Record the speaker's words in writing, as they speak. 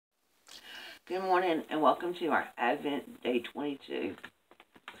Good morning and welcome to our Advent Day 22.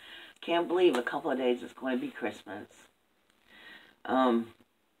 Can't believe a couple of days it's going to be Christmas. I'm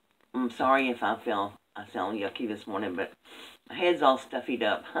sorry if I sound yucky this morning, but my head's all stuffied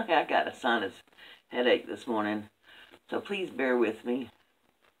up. I got a sinus headache this morning, so please bear with me.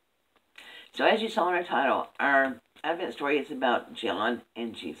 So as you saw in our title, our Advent story is about John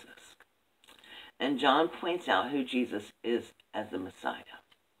and Jesus. And John points out who Jesus is as the Messiah.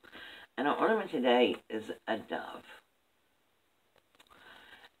 And our ornament today is a dove.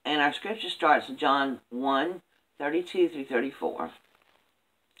 And our scripture starts in John 1:32 through 34.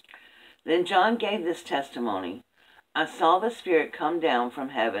 Then John gave this testimony: I saw the Spirit come down from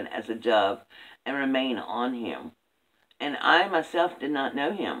heaven as a dove and remain on him. And I myself did not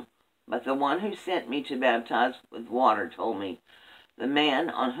know him, but the one who sent me to baptize with water told me, the man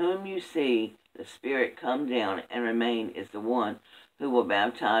on whom you see the Spirit come down and remain is the one who will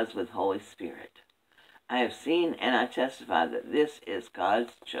baptize with Holy Spirit. I have seen and I testify that this is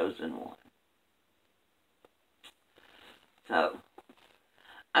God's chosen one. So,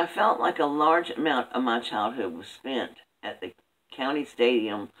 I felt like a large amount of my childhood was spent at the county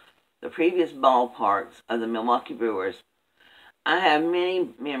stadium, the previous ballparks of the Milwaukee Brewers. I have many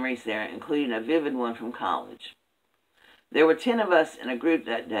memories there, including a vivid one from college. There were 10 of us in a group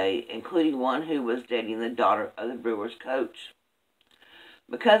that day, including one who was dating the daughter of the Brewers coach.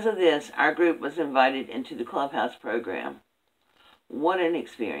 Because of this, our group was invited into the clubhouse program. What an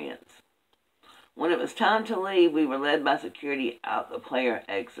experience. When it was time to leave, we were led by security out the player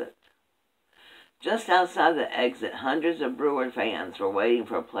exit. Just outside the exit, hundreds of Brewer fans were waiting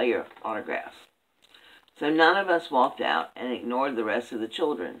for player autographs. So none of us walked out and ignored the rest of the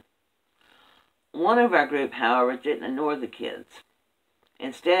children. One of our group, however, didn't ignore the kids.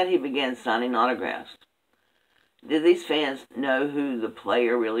 Instead, he began signing autographs. Did these fans know who the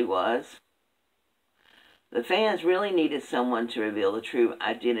player really was? The fans really needed someone to reveal the true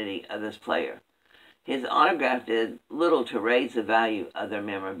identity of this player. His autograph did little to raise the value of their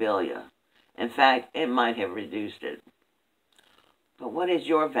memorabilia. In fact, it might have reduced it. But what is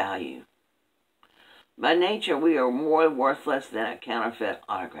your value? By nature, we are more worthless than a counterfeit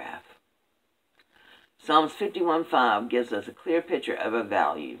autograph. Psalms 51:5 gives us a clear picture of a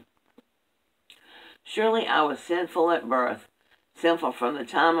value. Surely I was sinful at birth, sinful from the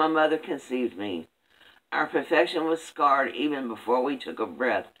time my mother conceived me. Our perfection was scarred even before we took a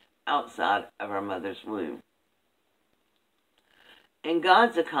breath outside of our mother's womb. In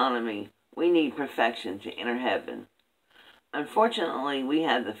God's economy, we need perfection to enter heaven. Unfortunately, we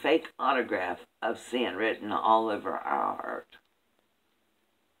have the fake autograph of sin written all over our heart.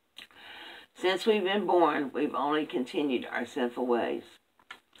 Since we've been born, we've only continued our sinful ways.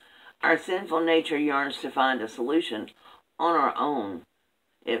 Our sinful nature yearns to find a solution on our own.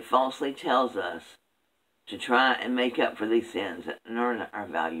 It falsely tells us to try and make up for these sins and earn our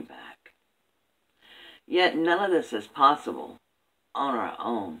value back. Yet none of this is possible on our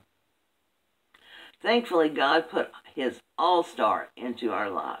own. Thankfully, God put His all-star into our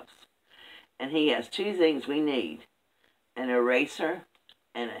lives. And He has two things we need: an eraser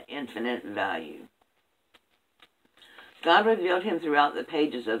and an infinite value. God revealed him throughout the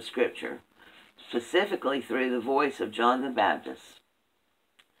pages of Scripture, specifically through the voice of John the Baptist.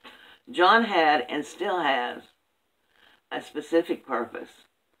 John had and still has a specific purpose.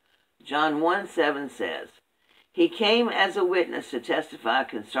 John 1:7 says, He came as a witness to testify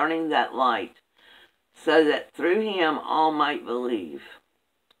concerning that light, so that through him all might believe.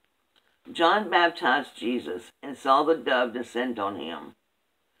 John baptized Jesus and saw the dove descend on him.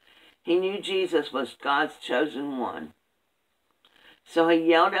 He knew Jesus was God's chosen one. So he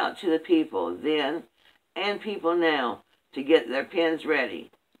yelled out to the people then and people now to get their pens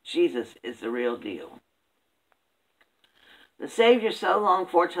ready. Jesus is the real deal. The Savior so long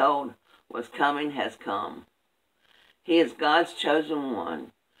foretold was coming has come. He is God's chosen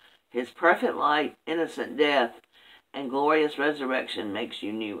one. His perfect life, innocent death, and glorious resurrection makes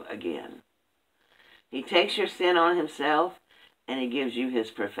you new again. He takes your sin on himself and he gives you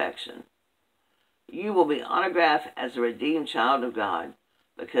his perfection. You will be autographed as a redeemed child of God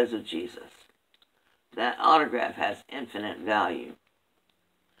because of Jesus. That autograph has infinite value.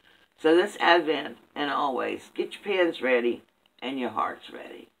 So this Advent and always, get your pens ready and your hearts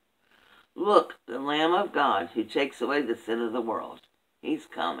ready. Look, the Lamb of God who takes away the sin of the world. He's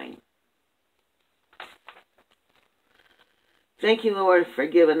coming. Thank you, Lord, for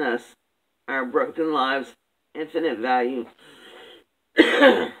giving us our broken lives infinite value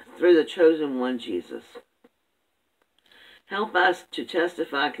through the chosen one, Jesus. Help us to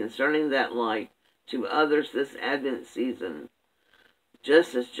testify concerning that light to others this Advent season.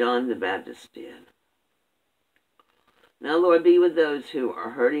 just as John the Baptist did. Now, Lord, be with those who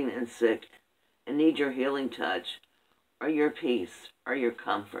are hurting and sick and need your healing touch, or your peace, or your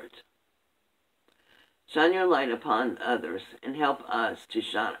comfort. Shine your light upon others and help us to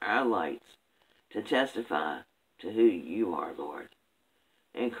shine our lights to testify to who you are, Lord.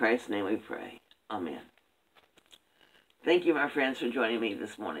 In Christ's name we pray. Amen. Thank you, my friends, for joining me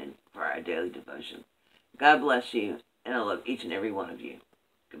this morning for our daily devotion. God bless you, and I love each and every one of you.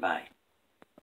 Goodbye.